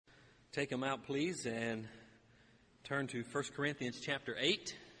Take them out, please, and turn to 1 Corinthians chapter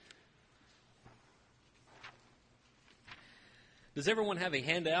 8. Does everyone have a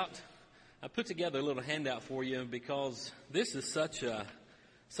handout? I put together a little handout for you because this is such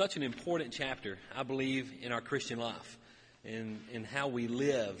an important chapter, I believe, in our Christian life and how we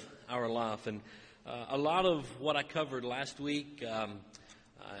live our life. And a lot of what I covered last week,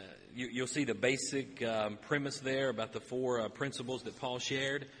 you'll see the basic premise there about the four principles that Paul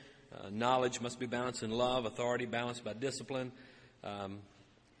shared. Knowledge must be balanced in love, authority balanced by discipline,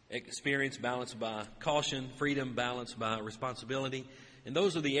 experience balanced by caution, freedom balanced by responsibility. And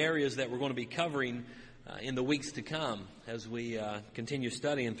those are the areas that we're going to be covering in the weeks to come as we continue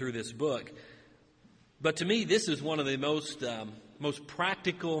studying through this book. But to me, this is one of the most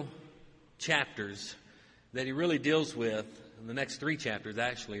practical chapters that he really deals with. In the next three chapters,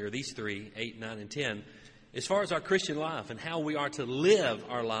 actually, or these three, 8, 9, and 10, as far as our Christian life and how we are to live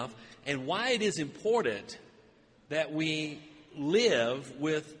our life and why it is important that we live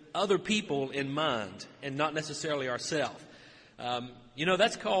with other people in mind and not necessarily ourselves.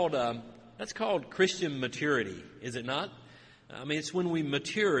 That's called Christian maturity, is it not? I mean, it's when we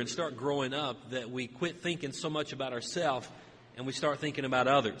mature and start growing up that we quit thinking so much about ourselves and we start thinking about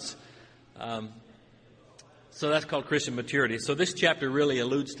others. So that's called Christian maturity. So this chapter really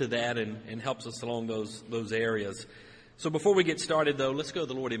alludes to that and helps us along those areas. So before we get started, though, let's go to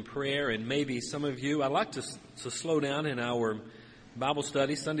the Lord in prayer. And maybe some of you, I'd like to slow down in our Bible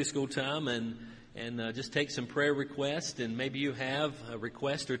study, Sunday school time, and just take some prayer requests. And maybe you have a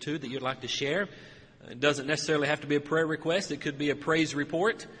request or two that you'd like to share. It doesn't necessarily have to be a prayer request. It could be a praise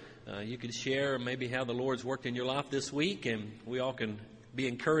report. You could share maybe how the Lord's worked in your life this week, and we all can be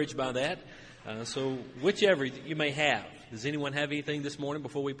encouraged by that. So whichever you may have. Does anyone have anything this morning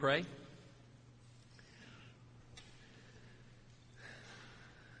before we pray?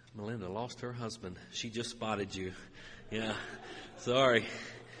 Melinda lost her husband. She just spotted you. Yeah, sorry.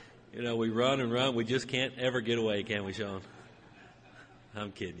 We run and run. We just can't ever get away, can we, Sean?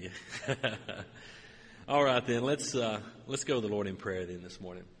 I'm kidding you. All right, then. Let's go to the Lord in prayer then this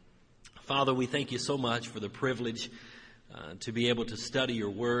morning. Father, we thank you so much for the privilege to be able to study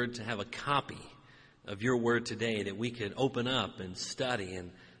your word, to have a copy of your word today that we could open up and study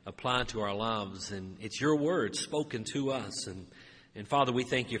and apply to our lives. And it's your word spoken to us. And Father, we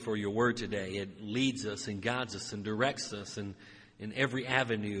thank you for your word today. It leads us and guides us and directs us in every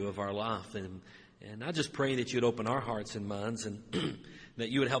avenue of our life. And I just pray that you'd open our hearts and minds and that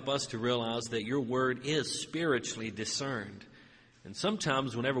you would help us to realize that your word is spiritually discerned. And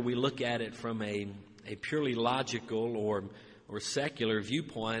sometimes whenever we look at it from a purely logical or secular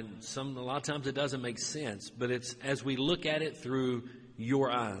viewpoint, a lot of times it doesn't make sense. But it's as we look at it through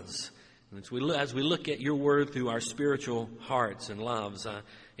your eyes, and as we look at your word through our spiritual hearts and lives,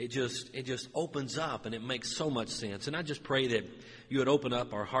 it just opens up and it makes so much sense. And I just pray that you would open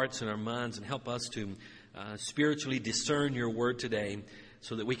up our hearts and our minds and help us to spiritually discern your word today,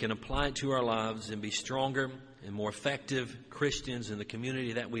 so that we can apply it to our lives and be stronger and more effective Christians in the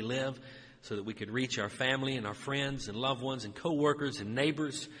community that we live, so that we could reach our family and our friends and loved ones and co-workers and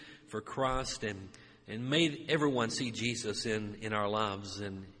neighbors for Christ, and may everyone see Jesus in our lives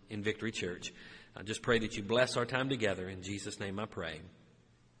and in Victory Church. I just pray that you bless our time together. In Jesus' name I pray.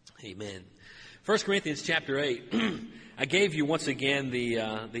 Amen. 1 Corinthians chapter 8. I gave you once again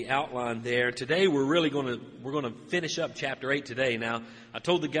the outline there. Today we're going to finish up chapter 8 today. Now, I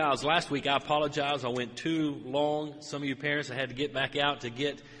told the guys last week, I apologize. I went too long. Some of you parents, I had to get back out to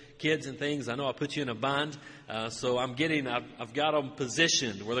get kids and things. I know I put you in a bind. So I've got them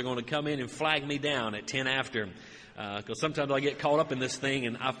positioned where they're going to come in and flag me down at 10 after. Because sometimes I get caught up in this thing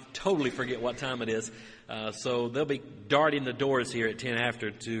and I totally forget what time it is. So they'll be darting the doors here at 10 after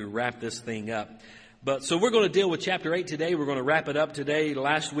to wrap this thing up. But so we're going to deal with chapter 8 today. We're going to wrap it up today.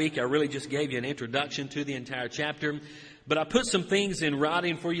 Last week I really just gave you an introduction to the entire chapter. But I put some things in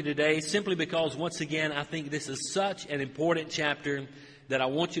writing for you today simply because, once again, I think this is such an important chapter that I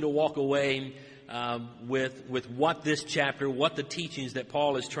want you to walk away with what this chapter, what the teachings that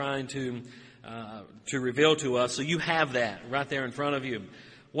Paul is trying to reveal to us. So you have that right there in front of you.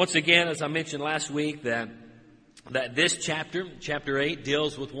 Once again, as I mentioned last week, that this chapter 8,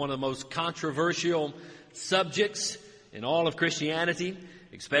 deals with one of the most controversial subjects in all of Christianity,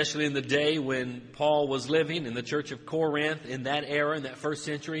 especially in the day when Paul was living in the church of Corinth. In that era, in that first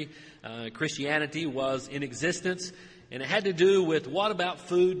century, Christianity was in existence. And it had to do with, what about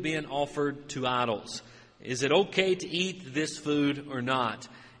food being offered to idols? Is it okay to eat this food or not?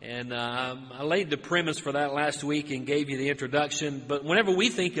 And I laid the premise for that last week and gave you the introduction. But whenever we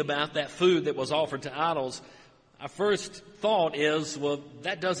think about that food that was offered to idols, I first thought is, well,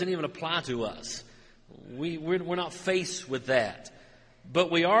 that doesn't even apply to us. We're not faced with that.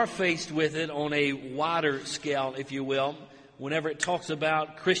 But we are faced with it on a wider scale, if you will, whenever it talks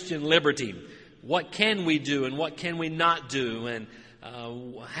about Christian liberty. What can we do and what can we not do? And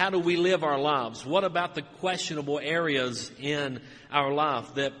how do we live our lives? What about the questionable areas in our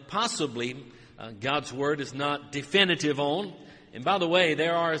life that possibly God's Word is not definitive on? And by the way,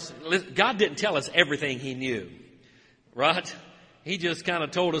 God didn't tell us everything He knew, right? He just kind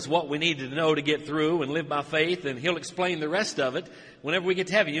of told us what we needed to know to get through and live by faith, and He'll explain the rest of it whenever we get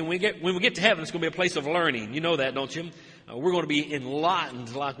to heaven. When we get to heaven, it's going to be a place of learning. You know that, don't you? We're going to be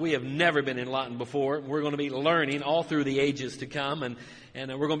enlightened like we have never been enlightened before. We're going to be learning all through the ages to come, and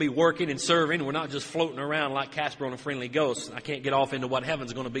we're going to be working and serving. We're not just floating around like Casper on a Friendly Ghost. I can't get off into what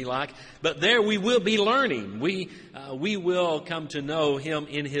heaven's going to be like. But there we will be learning. We will come to know Him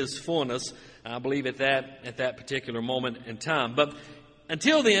in His fullness, I believe, at that particular moment in time. But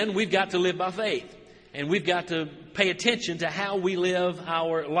until then, we've got to live by faith. And we've got to pay attention to how we live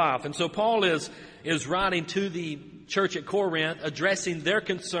our life. And so Paul is writing to the church at Corinth, addressing their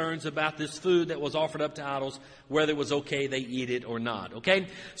concerns about this food that was offered up to idols, whether it was okay they eat it or not. Okay?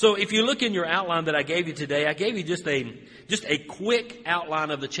 So if you look in your outline that I gave you today, I gave you just a quick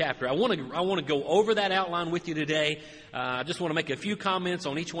outline of the chapter. I want to go over that outline with you today. I just want to make a few comments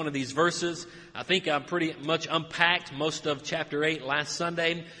on each one of these verses. I think I pretty much unpacked most of chapter 8 last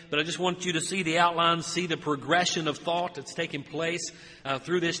Sunday, but I just want you to see the outline, see the progression of thought that's taking place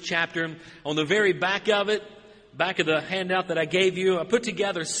through this chapter. On the very back of it, back of the handout that I gave you, I put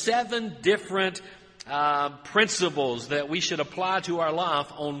together 7 different principles that we should apply to our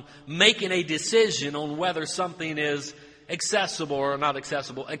life on making a decision on whether something is accessible or not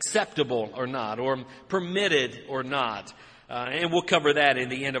accessible, acceptable or not, or permitted or not. And we'll cover that in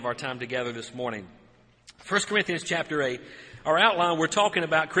the end of our time together this morning. 1 Corinthians chapter 8. Our outline, we're talking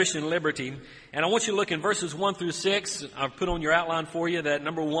about Christian liberty. And I want you to look in verses 1 through 6. I've put on your outline for you that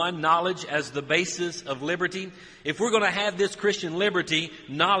number 1, knowledge as the basis of liberty. If we're going to have this Christian liberty,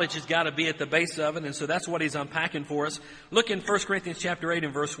 knowledge has got to be at the base of it. And so that's what he's unpacking for us. Look in 1 Corinthians chapter 8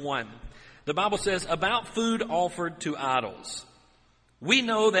 and verse 1. The Bible says, about food offered to idols. We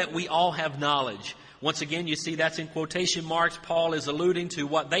know that we all have knowledge. Once again, you see that's in quotation marks. Paul is alluding to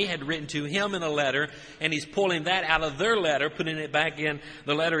what they had written to him in a letter, and he's pulling that out of their letter, putting it back in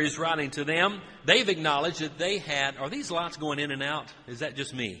the letter he's writing to them. They've acknowledged that they had... Are these lights going in and out? Is that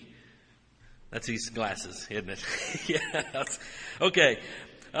just me? That's these glasses, isn't it? Yeah. Okay.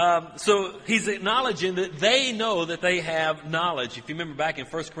 So he's acknowledging that they know that they have knowledge. If you remember back in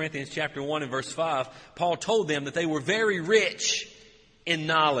 1 Corinthians chapter 1 and verse 5, Paul told them that they were very rich in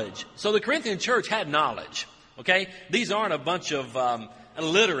knowledge. So the Corinthian church had knowledge. Okay? These aren't a bunch of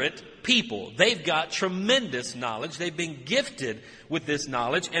illiterate people. They've got tremendous knowledge. They've been gifted with this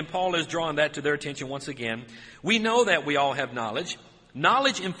knowledge, and Paul is drawing that to their attention once again. We know that we all have knowledge.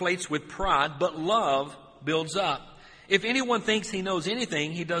 Knowledge inflates with pride, but love builds up. If anyone thinks he knows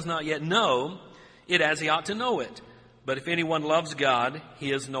anything, he does not yet know it as he ought to know it. But if anyone loves God,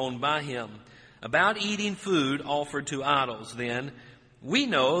 he is known by Him. About eating food offered to idols, then, we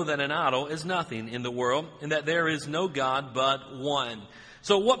know that an idol is nothing in the world, and that there is no God but one.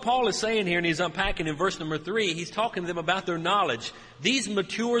 So what Paul is saying here, and he's unpacking in verse number 3, he's talking to them about their knowledge. These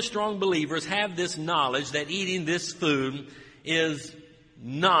mature, strong believers have this knowledge that eating this food is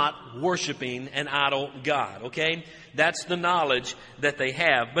not worshiping an idol god, okay? That's the knowledge that they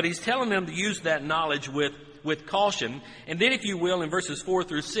have. But he's telling them to use that knowledge with caution. And then, if you will, in verses 4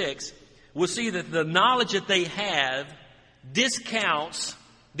 through 6, we'll see that the knowledge that they have discounts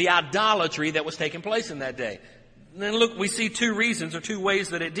the idolatry that was taking place in that day. And then look, we see 2 reasons or 2 ways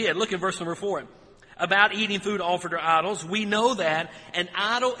that it did. Look at verse number 4. About eating food offered to idols, we know that an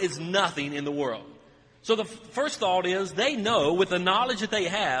idol is nothing in the world. So the first thought is they know with the knowledge that they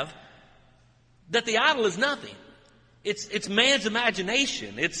have that the idol is nothing. It's man's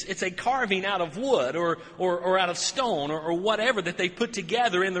imagination. It's a carving out of wood or out of stone or whatever that they put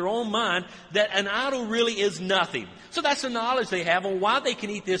together in their own mind, that an idol really is nothing. So that's the knowledge they have on why they can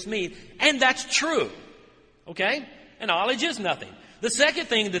eat this meat. And that's true. Okay? And knowledge is nothing. The second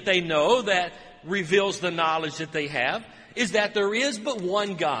thing that they know that reveals the knowledge that they have is that there is but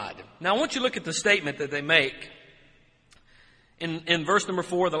one God. Now I want you to look at the statement that they make in verse number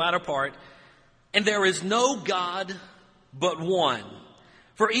 4, the latter part. And there is no God but one.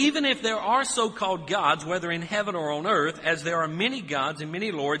 For even if there are so-called gods, whether in heaven or on earth, as there are many gods and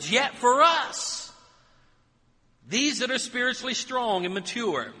many lords, yet for us, these that are spiritually strong and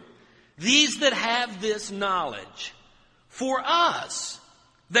mature, these that have this knowledge, for us,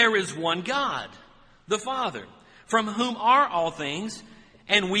 there is one God, the Father. from whom are all things,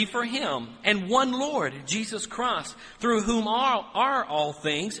 and we for him, and one Lord, Jesus Christ, through whom are all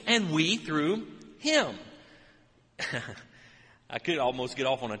things, and we through him. I could almost get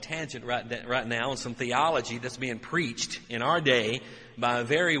off on a tangent right now on some theology that's being preached in our day by a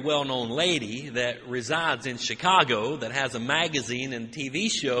very well-known lady that resides in Chicago that has a magazine and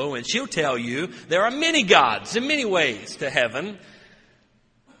TV show, and she'll tell you there are many gods in many ways to heaven.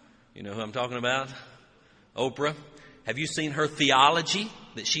 You know who I'm talking about? Oprah. Have you seen her theology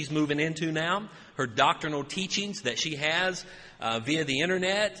that she's moving into now? Her doctrinal teachings that she has via the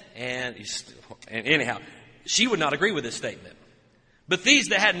internet. And anyhow, she would not agree with this statement. But these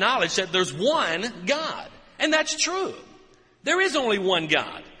that had knowledge said there's one God. And that's true. There is only one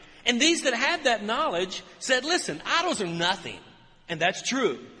God. And these that had that knowledge said, listen, idols are nothing. And that's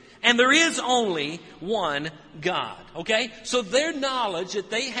true. And there is only one God. Okay? So their knowledge that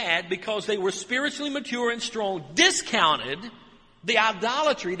they had, because they were spiritually mature and strong, discounted the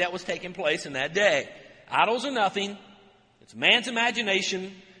idolatry that was taking place in that day. Idols are nothing. It's man's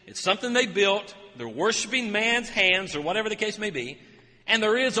imagination. It's something they built. They're worshiping man's hands or whatever the case may be. And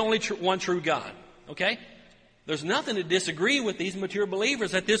there is only one true God. Okay? There's nothing to disagree with these mature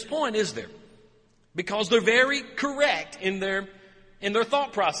believers at this point, is there? Because they're very correct in their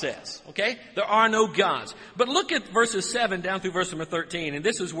thought process. Okay? There are no gods. But look at verses 7 down through verse number 13. And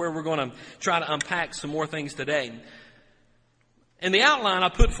this is where we're going to try to unpack some more things today. In the outline I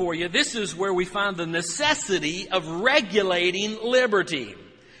put for you, this is where we find the necessity of regulating liberty.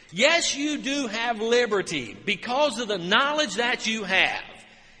 Yes, you do have liberty because of the knowledge that you have.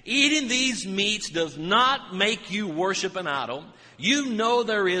 Eating these meats does not make you worship an idol. You know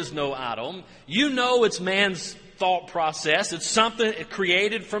there is no idol. You know it's man's thought process. It's something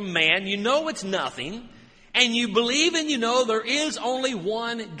created from man. You know it's nothing. And you believe and you know there is only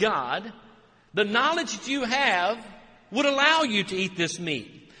one God. The knowledge that you have would allow you to eat this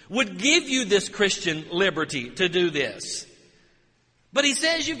meat, would give you this Christian liberty to do this. But he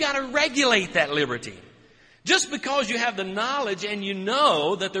says you've got to regulate that liberty. Just because you have the knowledge and you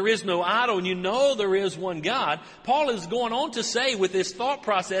know that there is no idol and you know there is one God, Paul is going on to say with this thought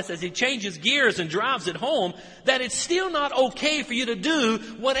process as he changes gears and drives it home, that it's still not okay for you to do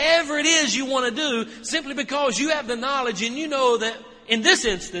whatever it is you want to do simply because you have the knowledge and you know that in this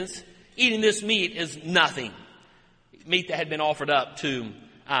instance, eating this meat is nothing. Meat that had been offered up to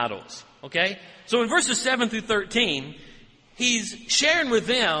idols. Okay? So in verses 7 through 13, he's sharing with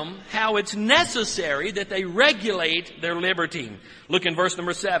them how it's necessary that they regulate their liberty. Look in verse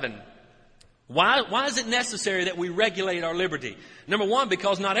number 7. Why is it necessary that we regulate our liberty? Number one,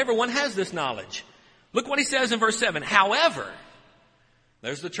 because not everyone has this knowledge. Look what he says in verse 7. However,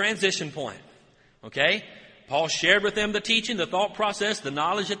 there's the transition point. Okay? Paul shared with them the teaching, the thought process, the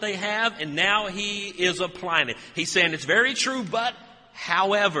knowledge that they have, and now he is applying it. He's saying it's very true, but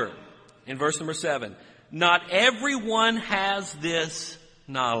however, in verse number 7, not everyone has this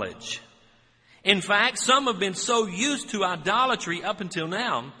knowledge. In fact, some have been so used to idolatry up until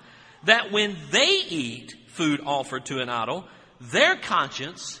now that when they eat food offered to an idol, their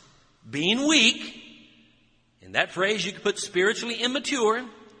conscience, being weak, in that phrase you could put spiritually immature,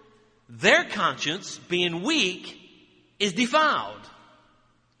 their conscience, being weak, is defiled.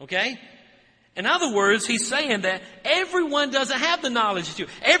 Okay? In other words, he's saying that everyone doesn't have the knowledge that you.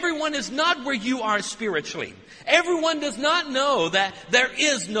 Everyone is not where you are spiritually. Everyone does not know that there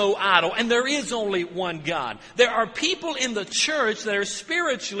is no idol and there is only one God. There are people in the church that are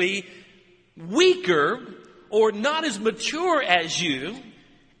spiritually weaker or not as mature as you,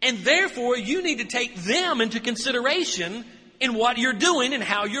 and therefore you need to take them into consideration in what you're doing and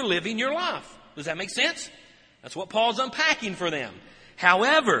how you're living your life. Does that make sense? That's what Paul's unpacking for them.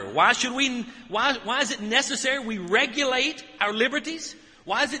 However, why is it necessary we regulate our liberties?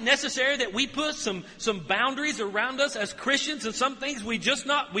 Why is it necessary that we put some boundaries around us as Christians and some things we just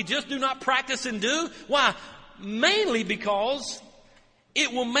do not practice and do? Why? Mainly because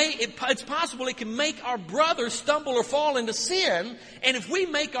it's possible it can make our brother stumble or fall into sin. And if we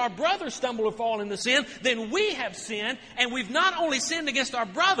make our brother stumble or fall into sin, then we have sinned. And we've not only sinned against our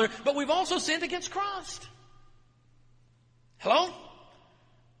brother, but we've also sinned against Christ. Hello?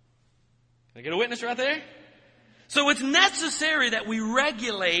 Can I get a witness right there? So it's necessary that we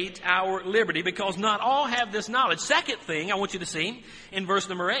regulate our liberty because not all have this knowledge. Second thing I want you to see in verse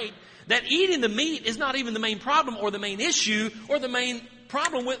number 8, that eating the meat is not even the main problem or the main issue or the main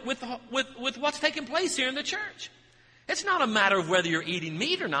problem with what's taking place here in the church. It's not a matter of whether you're eating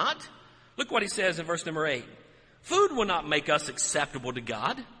meat or not. Look what he says in verse number 8. Food will not make us acceptable to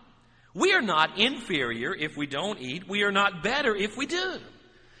God. We are not inferior if we don't eat. We are not better if we do.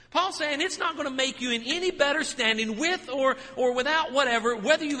 Paul's saying it's not going to make you in any better standing with or without whatever,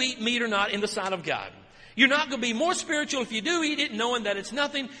 whether you eat meat or not in the sight of God. You're not going to be more spiritual if you do eat it, knowing that it's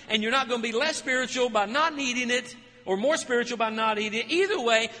nothing, and you're not going to be less spiritual by not eating it, or more spiritual by not eating it. Either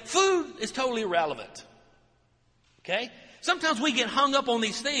way, food is totally irrelevant. Okay? Sometimes we get hung up on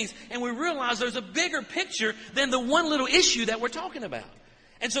these things, and we realize there's a bigger picture than the one little issue that we're talking about.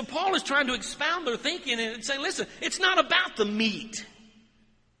 And so Paul is trying to expound their thinking and say, listen, it's not about the meat.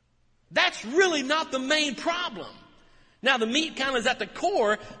 That's really not the main problem. Now, the meat kind of is at the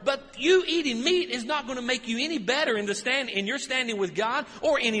core, but you eating meat is not going to make you any better in your standing with God,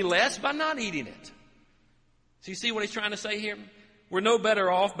 or any less by not eating it. So you see what he's trying to say here? We're no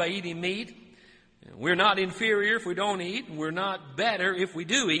better off by eating meat. We're not inferior if we don't eat. We're not better if we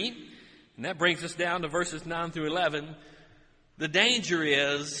do eat. And that brings us down to verses 9 through 11. The danger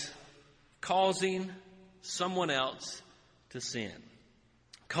is causing someone else to sin.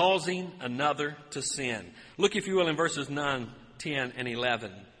 Causing another to sin. Look, if you will, in verses 9, 10, and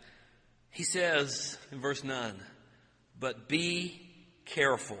 11. He says in verse 9, but be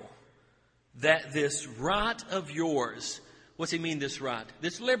careful that this right of yours, what's he mean, this right?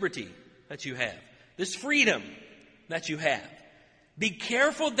 This liberty that you have, this freedom that you have. Be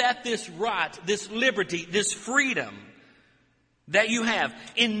careful that this right, this liberty, this freedom that you have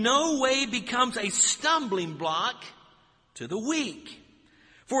in no way becomes a stumbling block to the weak.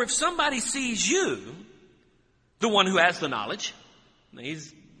 For if somebody sees you, the one who has the knowledge,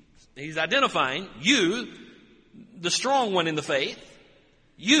 he's identifying you, the strong one in the faith,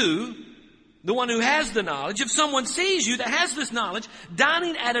 you, the one who has the knowledge. If someone sees you that has this knowledge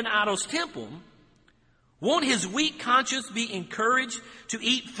dining at an idol's temple, won't his weak conscience be encouraged to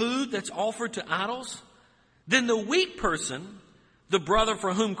eat food that's offered to idols? Then the weak person, the brother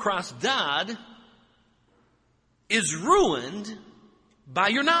for whom Christ died, is ruined by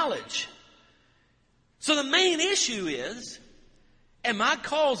your knowledge. So the main issue is, am I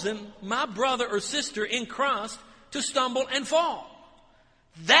causing my brother or sister in Christ to stumble and fall?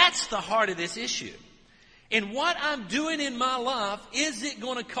 That's the heart of this issue. And what I'm doing in my life, is it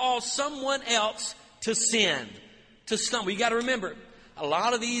going to cause someone else to sin, to stumble? You got to remember, a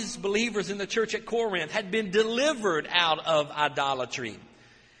lot of these believers in the church at Corinth had been delivered out of idolatry.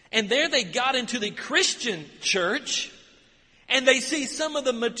 And there they got into the Christian church, and they see some of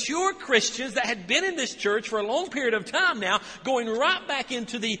the mature Christians that had been in this church for a long period of time now going right back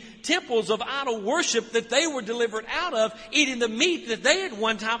into the temples of idol worship that they were delivered out of, eating the meat that they had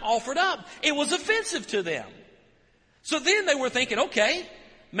one time offered up. It was offensive to them. So then they were thinking, okay,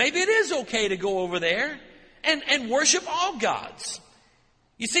 maybe it is okay to go over there and worship all gods.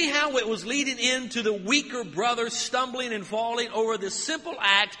 You see how it was leading into the weaker brothers stumbling and falling over this simple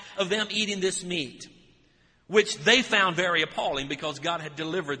act of them eating this meat, which they found very appalling because God had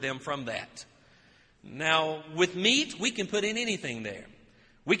delivered them from that. Now, with meat, we can put in anything there.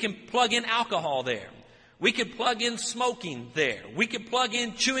 We can plug in alcohol there. We can plug in smoking there. We can plug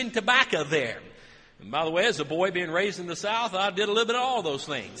in chewing tobacco there. And by the way, as a boy being raised in the South, I did a little bit of all those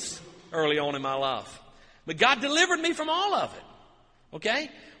things early on in my life. But God delivered me from all of it.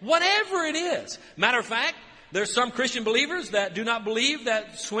 Okay? Whatever it is. Matter of fact, there's some Christian believers that do not believe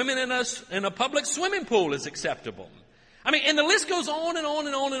that swimming in a public swimming pool is acceptable. I mean, and the list goes on and on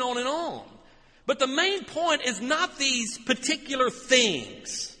and on and on and on. But the main point is not these particular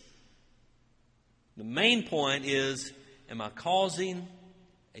things. The main point is, am I causing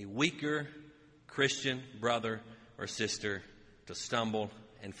a weaker Christian brother or sister to stumble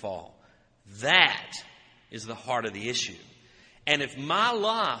and fall? That is the heart of the issue. And if my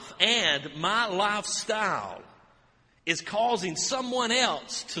life and my lifestyle is causing someone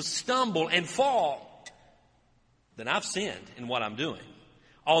else to stumble and fall, then I've sinned in what I'm doing.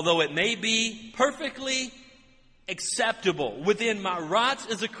 Although it may be perfectly acceptable within my rights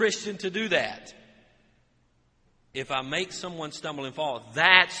as a Christian to do that, if I make someone stumble and fall,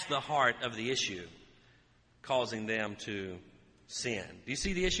 that's the heart of the issue, causing them to sin. Do you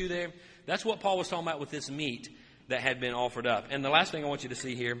see the issue there? That's what Paul was talking about with this meat that had been offered up. And the last thing I want you to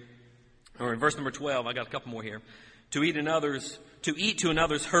see here, or in verse number 12, I got a couple more here. To eat to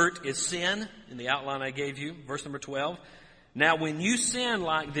another's hurt is sin, in the outline I gave you. Verse number 12. Now when you sin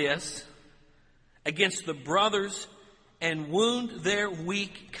like this against the brothers and wound their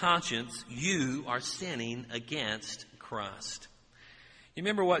weak conscience, you are sinning against Christ. You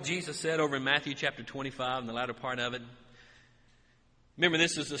remember what Jesus said over in Matthew chapter 25, in the latter part of it? Remember,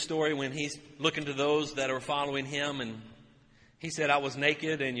 this is the story when he's looking to those that are following him, and he said, I was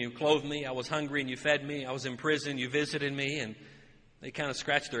naked and you clothed me. I was hungry and you fed me. I was in prison, you visited me. And they kind of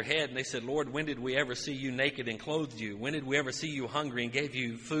scratched their head and they said, Lord, when did we ever see you naked and clothed you? When did we ever see you hungry and gave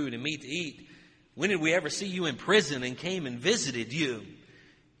you food and meat to eat? When did we ever see you in prison and came and visited you?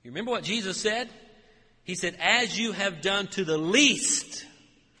 You remember what Jesus said? He said, as you have done to the least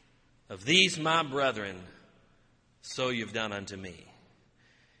of these my brethren, so you've done unto me.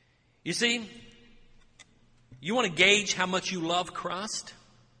 You see, you want to gauge how much you love Christ?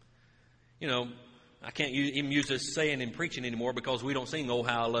 You know, I can't even use this saying in preaching anymore because we don't sing, Oh,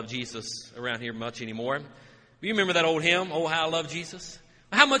 How I Love Jesus around here much anymore. Do you remember that old hymn, Oh, How I Love Jesus?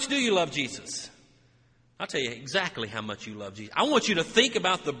 How much do you love Jesus? I'll tell you exactly how much you love Jesus. I want you to think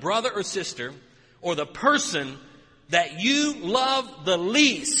about the brother or sister or the person that you love the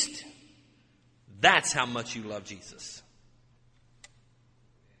least. That's how much you love Jesus.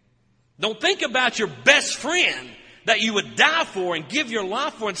 Don't think about your best friend that you would die for and give your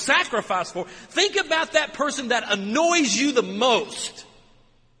life for and sacrifice for. Think about that person that annoys you the most.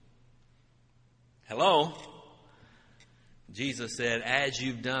 Hello? Jesus said, as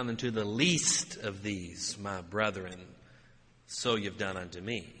you've done unto the least of these, my brethren, so you've done unto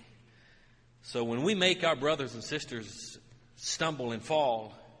me. So when we make our brothers and sisters stumble and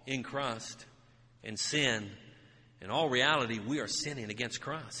fall in Christ and sin, in all reality, we are sinning against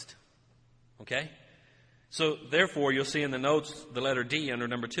Christ. Okay? So, therefore, you'll see in the notes the letter D under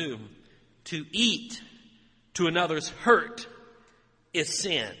number 2. To eat to another's hurt is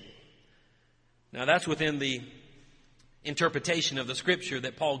sin. Now, that's within the interpretation of the scripture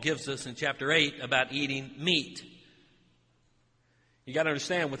that Paul gives us in chapter 8 about eating meat. You got to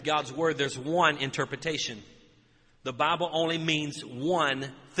understand, with God's word, there's one interpretation. The Bible only means one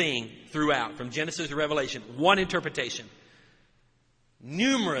thing throughout, from Genesis to Revelation. One interpretation.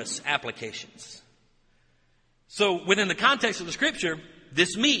 Numerous applications. So within the context of the scripture,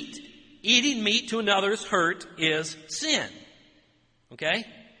 this meat, eating meat to another's hurt is sin. Okay?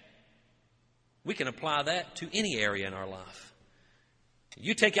 We can apply that to any area in our life.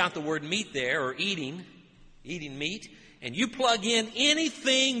 You take out the word meat there, or eating meat, and you plug in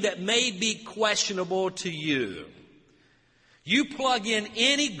anything that may be questionable to you. You plug in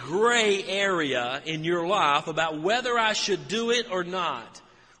any gray area in your life about whether I should do it or not,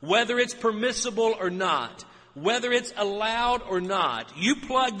 whether it's permissible or not, whether it's allowed or not. You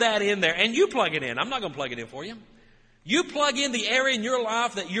plug that in there, and you plug it in. I'm not going to plug it in for you. You plug in the area in your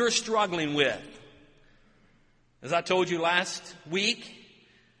life that you're struggling with. As I told you last week,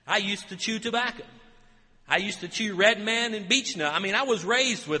 I used to chew tobacco. I used to chew Red Man and beech nut. I mean, I was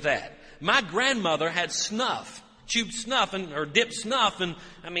raised with that. My grandmother had snuff. Chewed snuff or dipped snuff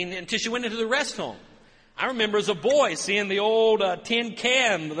until she went into the rest home. I remember as a boy seeing the old tin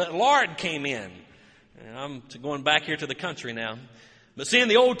can that lard came in. And I'm going back here to the country now. But seeing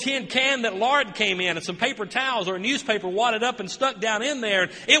the old tin can that lard came in and some paper towels or a newspaper wadded up and stuck down in there.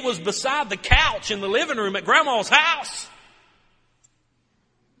 And it was beside the couch in the living room at Grandma's house.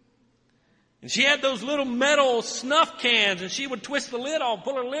 And she had those little metal snuff cans, and she would twist the lid off,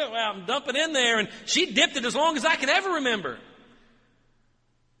 pull her lid out, and dump it in there, and she dipped it as long as I could ever remember.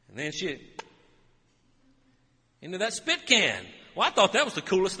 And then into that spit can. Well, I thought that was the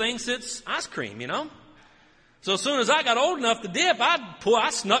coolest thing since ice cream, you know. So as soon as I got old enough to dip,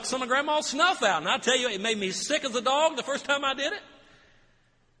 I snuck some of Grandma's snuff out, and I tell you, it made me sick as a dog the first time I did it.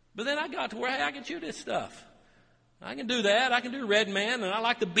 But then I got to where, hey, I can chew this stuff. I can do that. I can do Red Man, and I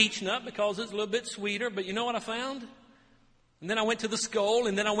like the beech nut because it's a little bit sweeter. But you know what I found? And then I went to the Skoal,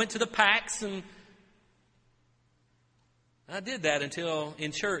 and then I went to the Pax, and I did that until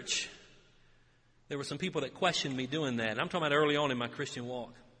in church there were some people that questioned me doing that. And I'm talking about early on in my Christian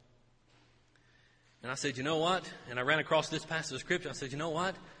walk. And I said, you know what? And I ran across this passage of scripture. I said, you know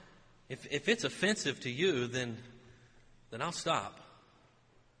what? If it's offensive to you, then I'll stop.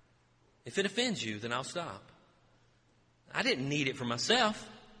 If it offends you, then I'll stop. I didn't need it for myself,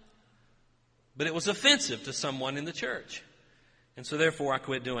 but it was offensive to someone in the church. And so therefore I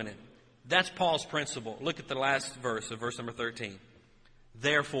quit doing it. That's Paul's principle. Look at the last verse of verse number 13.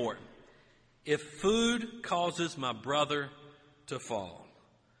 Therefore, if food causes my brother to fall,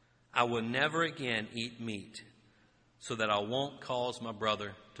 I will never again eat meat so that I won't cause my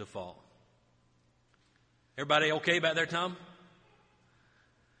brother to fall. Everybody okay back there, Tom?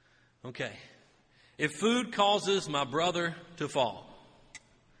 Okay. If food causes my brother to fall,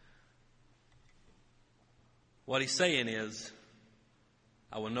 what he's saying is,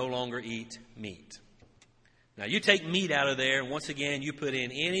 I will no longer eat meat. Now, you take meat out of there, and once again, you put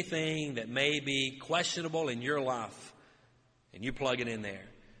in anything that may be questionable in your life, and you plug it in there.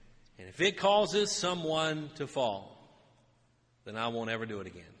 And if it causes someone to fall, then I won't ever do it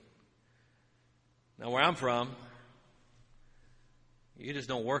again. Now, where I'm from, You just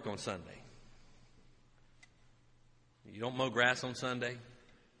don't work on Sunday. You don't mow grass on Sunday.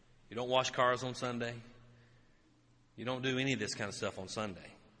 You don't wash cars on Sunday. You don't do any of this kind of stuff on Sunday.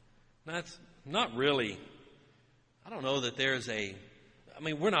 Now, it's not really, I don't know that there's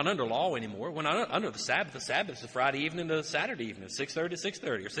we're not under law anymore. We're not under the Sabbath. The Sabbath is Friday evening to Saturday evening, 6:30 to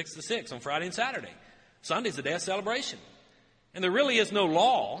 6:30, or 6 to 6 on Friday and Saturday. Sunday's the day of celebration. And there really is no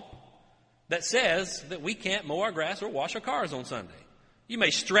law that says that we can't mow our grass or wash our cars on Sunday. You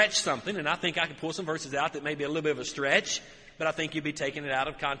may stretch something, and I think I can pull some verses out that may be a little bit of a stretch, but I think you'd be taking it out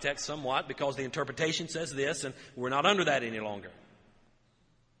of context somewhat because the interpretation says this, and we're not under that any longer.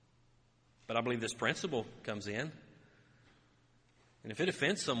 But I believe this principle comes in. And if it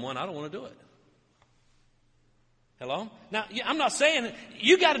offends someone, I don't want to do it. Hello? Now, I'm not saying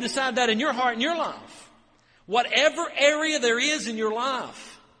you got to decide that in your heart and your life. Whatever area there is in your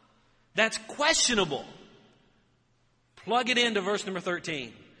life that's questionable, plug it into verse number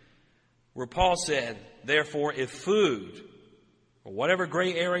 13, where Paul said, therefore, if food or whatever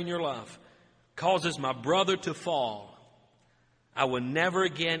gray area in your life causes my brother to fall, I will never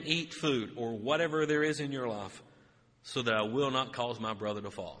again eat food or whatever there is in your life so that I will not cause my brother to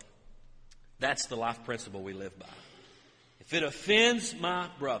fall. That's the life principle we live by. If it offends my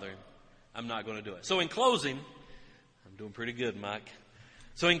brother, I'm not going to do it. So in closing, I'm doing pretty good, Mike.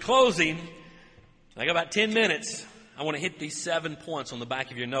 So in closing, I got about 10 minutes. I want to hit these 7 points on the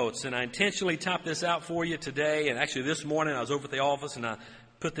back of your notes. And I intentionally typed this out for you today. And actually this morning I was over at the office and I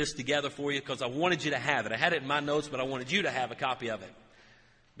put this together for you because I wanted you to have it. I had it in my notes, but I wanted you to have a copy of it.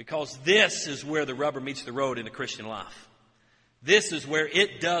 Because this is where the rubber meets the road in the Christian life. This is where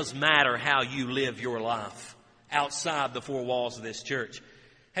it does matter how you live your life outside the four walls of this church.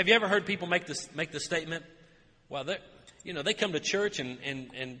 Have you ever heard people make the statement, well, they come to church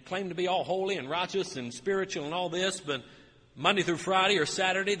and claim to be all holy and righteous and spiritual and all this, but Monday through Friday or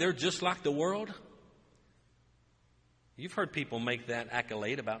Saturday, they're just like the world? You've heard people make that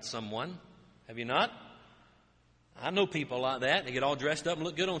accolade about someone, have you not? I know people like that. They get all dressed up and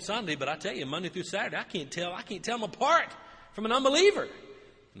look good on Sunday, but I tell you, Monday through Saturday, I can't tell them apart from an unbeliever.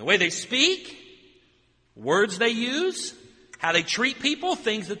 And the way they speak, words they use, how they treat people,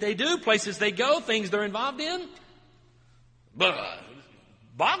 things that they do, places they go, things they're involved in. But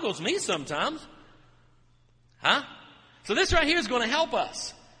boggles me sometimes. Huh? So this right here is going to help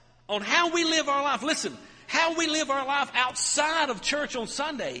us on how we live our life. Listen, how we live our life outside of church on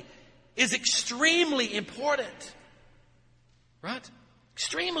Sunday is extremely important. Right?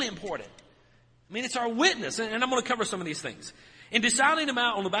 Extremely important. I mean, it's our witness. And I'm going to cover some of these things. In deciding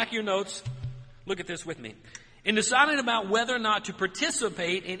about, on the back of your notes, look at this with me. In deciding about whether or not to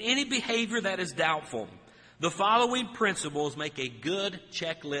participate in any behavior that is doubtful, the following principles make a good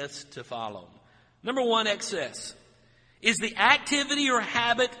checklist to follow. Number 1, excess. Is the activity or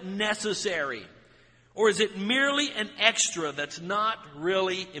habit necessary? Or is it merely an extra that's not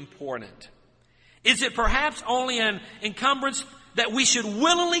really important? Is it perhaps only an encumbrance that we should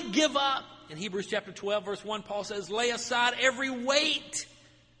willingly give up? In Hebrews chapter 12, verse 1, Paul says, lay aside every weight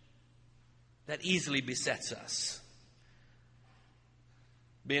that easily besets us.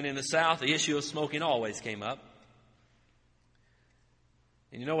 Being in the South, the issue of smoking always came up.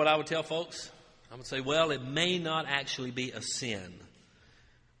 And you know what I would tell folks? I would say, well, it may not actually be a sin.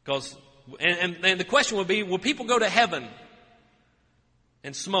 Because, and the question would be, will people go to heaven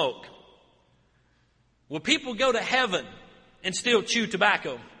and smoke? Will people go to heaven and still chew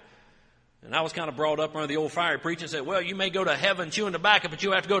tobacco? And I was kind of brought up under the old fiery preacher and said, well, you may go to heaven chewing tobacco, but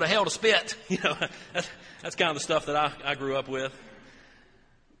you have to go to hell to spit. You know, that's kind of the stuff that I grew up with.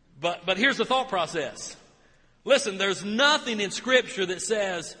 But here's the thought process. Listen, there's nothing in Scripture that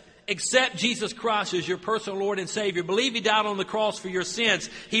says, accept Jesus Christ as your personal Lord and Savior. Believe He died on the cross for your sins.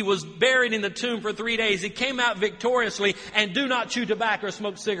 He was buried in the tomb for 3 days. He came out victoriously, and do not chew tobacco or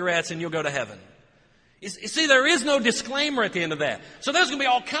smoke cigarettes and you'll go to heaven. You see, there is no disclaimer at the end of that. So there's going to be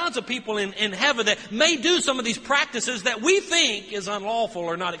all kinds of people in heaven that may do some of these practices that we think is unlawful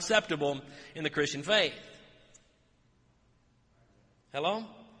or not acceptable in the Christian faith. Hello?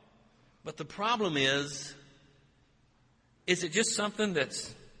 But the problem is it just something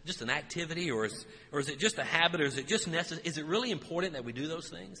that's just an activity, or is it just a habit, or is it just necessary? Is it really important that we do those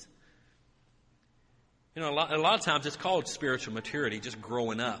things? You know, a lot of times it's called spiritual maturity, just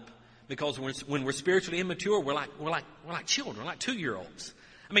growing up. Because when we're spiritually immature, we're like children, we're like 2-year-olds.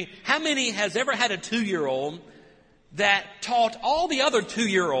 I mean, how many has ever had a 2-year-old that taught all the other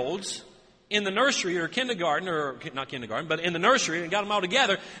 2-year-olds in the nursery or kindergarten, or not kindergarten, but in the nursery, and got them all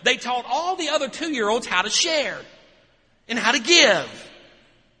together? They taught all the other 2-year-olds how to share and how to give.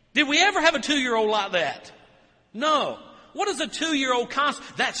 Did we ever have a 2-year-old like that? No. What is a 2-year-old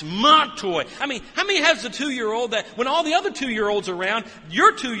constant? That's my toy. I mean, how many has a 2-year-old that when all the other 2-year-olds are around,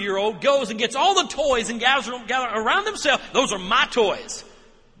 your 2-year-old goes and gets all the toys and gather around themselves? Those are my toys.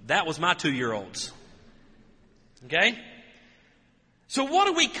 That was my 2-year-olds. Okay? So what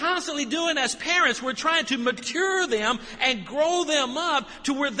are we constantly doing as parents? We're trying to mature them and grow them up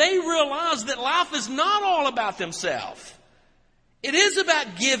to where they realize that life is not all about themselves. It is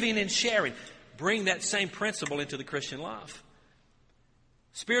about giving and sharing. Bring that same principle into the Christian life.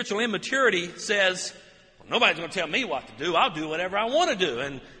 Spiritual immaturity says, well, nobody's going to tell me what to do. I'll do whatever I want to do.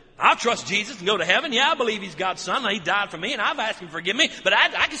 And I'll trust Jesus and go to heaven. Yeah, I believe He's God's Son. He died for me and I've asked Him to forgive me. But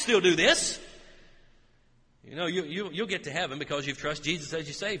I can still do this. You know, you'll get to heaven because you've trusted Jesus as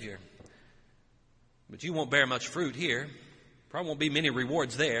your Savior. But you won't bear much fruit here. Probably won't be many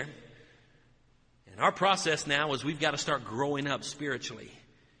rewards there. And our process now is we've got to start growing up spiritually.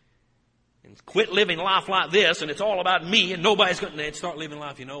 And quit living life like this, and it's all about me, and nobody's going to start living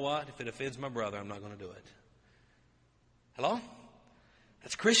life. You know what? If it offends my brother, I'm not going to do it. Hello?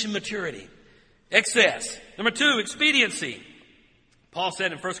 That's Christian maturity. Excess. Number 2, expediency. Paul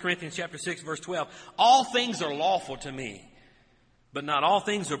said in 1 Corinthians chapter 6, verse 12, all things are lawful to me, but not all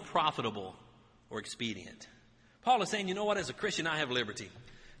things are profitable or expedient. Paul is saying, you know what? As a Christian, I have liberty.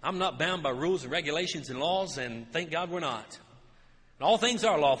 I'm not bound by rules and regulations and laws, and thank God we're not. And all things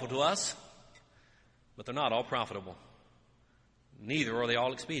are lawful to us, but they're not all profitable. Neither are they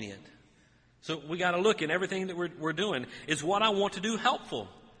all expedient. So we got to look in everything that we're doing. Is what I want to do helpful?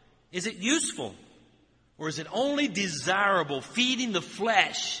 Is it useful? Or is it only desirable, feeding the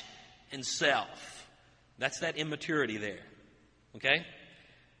flesh and self? That's that immaturity there. Okay?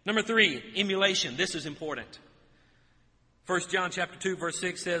 Number 3, emulation. This is important. 1 John chapter 2, verse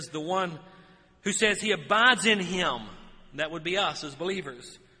 6 says, the one who says he abides in Him, that would be us as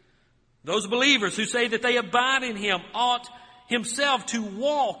believers. Those believers who say that they abide in Him ought himself to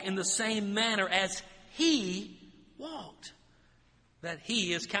walk in the same manner as He walked. That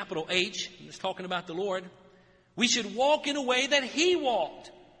He is capital H. It's talking about the Lord. We should walk in a way that He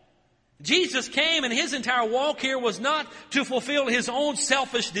walked. Jesus came, and His entire walk here was not to fulfill His own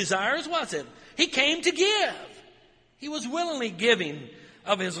selfish desires, was it? He came to give. He was willingly giving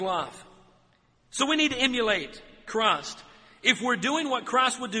of His life. So we need to emulate Christ. If we're doing what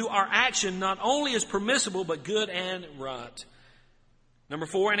Christ would do, our action not only is permissible, but good and right. Number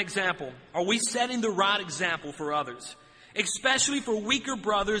 4, an example. Are we setting the right example for others? Especially for weaker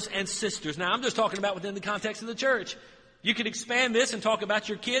brothers and sisters. Now, I'm just talking about within the context of the church. You could expand this and talk about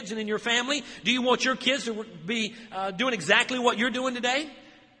your kids and in your family. Do you want your kids to be doing exactly what you're doing today?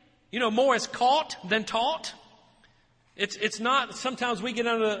 You know, more is caught than taught. It's not, sometimes we get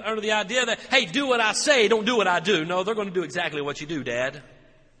under the idea that, hey, do what I say, don't do what I do. No, they're going to do exactly what you do, Dad.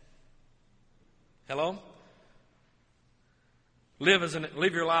 Hello?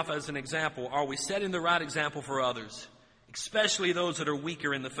 Live your life as an example. Are we setting the right example for others? Especially those that are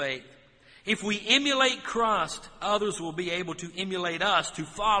weaker in the faith. If we emulate Christ, others will be able to emulate us to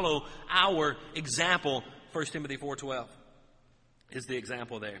follow our example. 1 Timothy 4:12 is the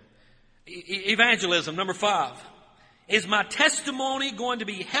example there. Evangelism, number 5. Is my testimony going to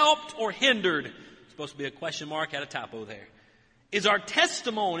be helped or hindered? It's supposed to be a question mark, had a typo there. Is our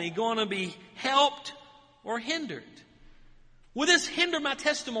testimony going to be helped or hindered? Will this hinder my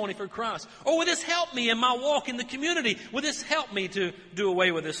testimony for Christ? Or will this help me in my walk in the community? Will this help me to do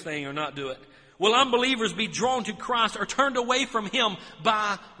away with this thing or not do it? Will unbelievers be drawn to Christ or turned away from Him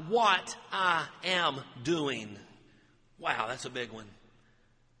by what I am doing? Wow, that's a big one.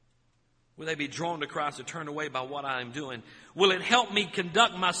 Will they be drawn to Christ or turned away by what I am doing? Will it help me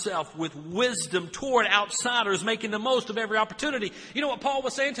conduct myself with wisdom toward outsiders, making the most of every opportunity? You know what Paul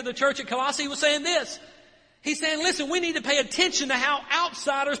was saying to the church at Colossae? He was saying this. He's saying, listen, we need to pay attention to how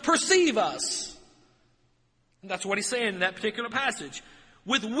outsiders perceive us. And that's what he's saying in that particular passage.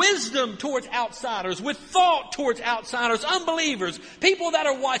 With wisdom towards outsiders, with thought towards outsiders, unbelievers, people that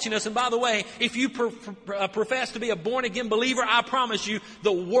are watching us. And by the way, if you profess to be a born-again believer, I promise you,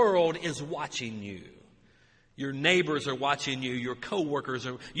 the world is watching you. Your neighbors are watching you. Your coworkers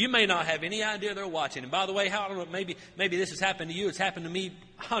are. You may not have any idea they're watching. And by the way, I don't know, maybe this has happened to you. It's happened to me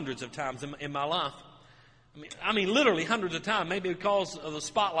hundreds of times in my life. I mean, literally hundreds of times, maybe because of the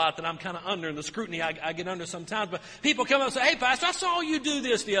spotlight that I'm kind of under and the scrutiny I get under sometimes. But people come up and say, hey, Pastor, I saw you do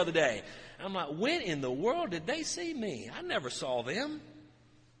this the other day. And I'm like, when in the world did they see me? I never saw them. Have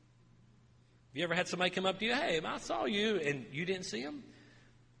you ever had somebody come up to you, hey, I saw you, and you didn't see them?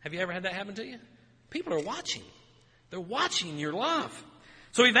 Have you ever had that happen to you? People are watching. They're watching your life.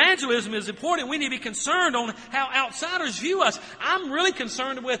 So evangelism is important. We need to be concerned on how outsiders view us. I'm really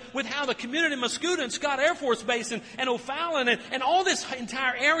concerned with how the community in Mascoutah and Scott Air Force Base and O'Fallon and all this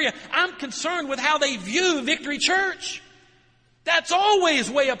entire area, I'm concerned with how they view Victory Church. That's always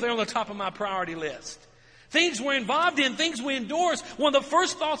way up there on the top of my priority list. Things we're involved in, things we endorse. One of the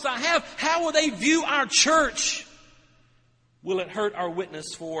first thoughts I have, how will they view our church? Will it hurt our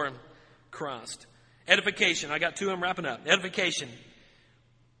witness for Christ? Edification. I got two, I'm wrapping up. Edification.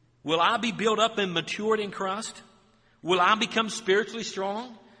 Will I be built up and matured in Christ? Will I become spiritually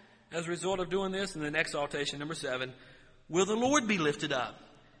strong as a result of doing this? And then exaltation, number 7. Will the Lord be lifted up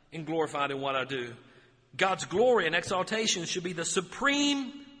and glorified in what I do? God's glory and exaltation should be the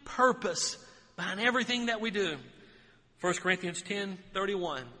supreme purpose behind everything that we do. 1 Corinthians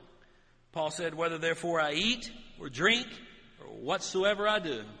 10:31. Paul said, whether therefore I eat or drink or whatsoever I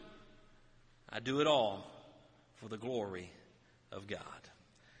do it all for the glory of God.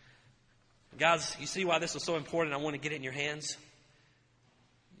 Guys, you see why this is so important? I want to get it in your hands.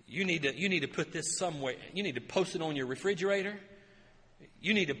 You need to put this somewhere. You need to post it on your refrigerator.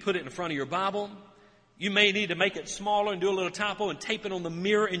 You need to put it in front of your Bible. You may need to make it smaller and do a little typo and tape it on the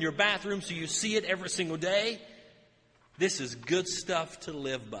mirror in your bathroom so you see it every single day. This is good stuff to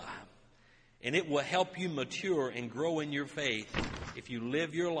live by. And it will help you mature and grow in your faith if you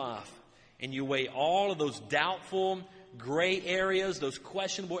live your life and you weigh all of those doubtful, gray areas, those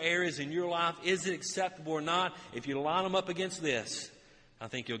questionable areas in your life. Is it acceptable or not? If you line them up against this, I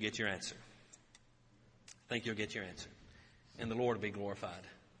think you'll get your answer. I think you'll get your answer. And the Lord will be glorified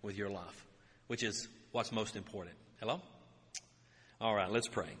with your life, which is what's most important. Hello? All right, let's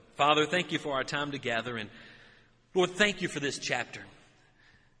pray. Father, thank you for our time together. And Lord, thank you for this chapter.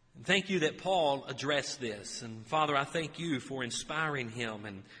 Thank you that Paul addressed this. And Father, I thank you for inspiring him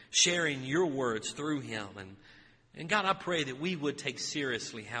and sharing your words through him. And God, I pray that we would take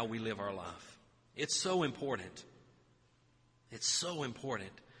seriously how we live our life. It's so important. It's so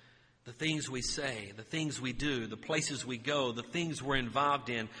important. The things we say, the things we do, the places we go, the things we're involved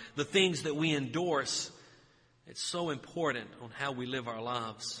in, the things that we endorse. It's so important on how we live our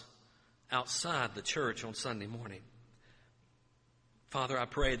lives outside the church on Sunday morning. Father, I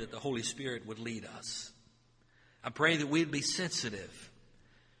pray that the Holy Spirit would lead us. I pray that we'd be sensitive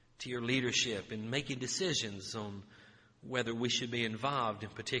to your leadership in making decisions on whether we should be involved in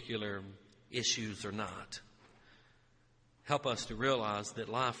particular issues or not. Help us to realize that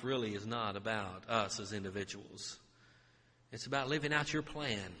life really is not about us as individuals. It's about living out your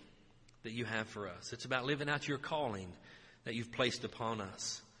plan that you have for us. It's about living out your calling that you've placed upon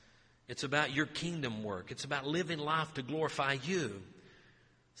us. It's about your kingdom work. It's about living life to glorify you.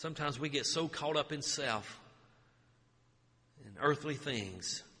 Sometimes we get so caught up in self and earthly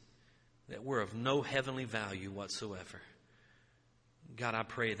things that we're of no heavenly value whatsoever. God, I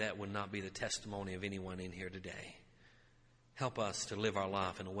pray that would not be the testimony of anyone in here today. Help us to live our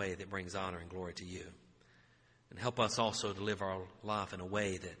life in a way that brings honor and glory to you. And help us also to live our life in a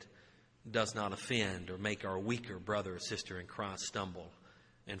way that does not offend or make our weaker brother or sister in Christ stumble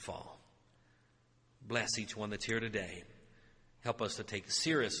and fall. Bless each one that's here today. Help us to take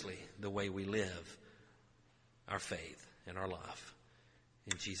seriously the way we live our faith and our life.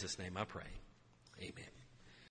 In Jesus' name I pray. Amen.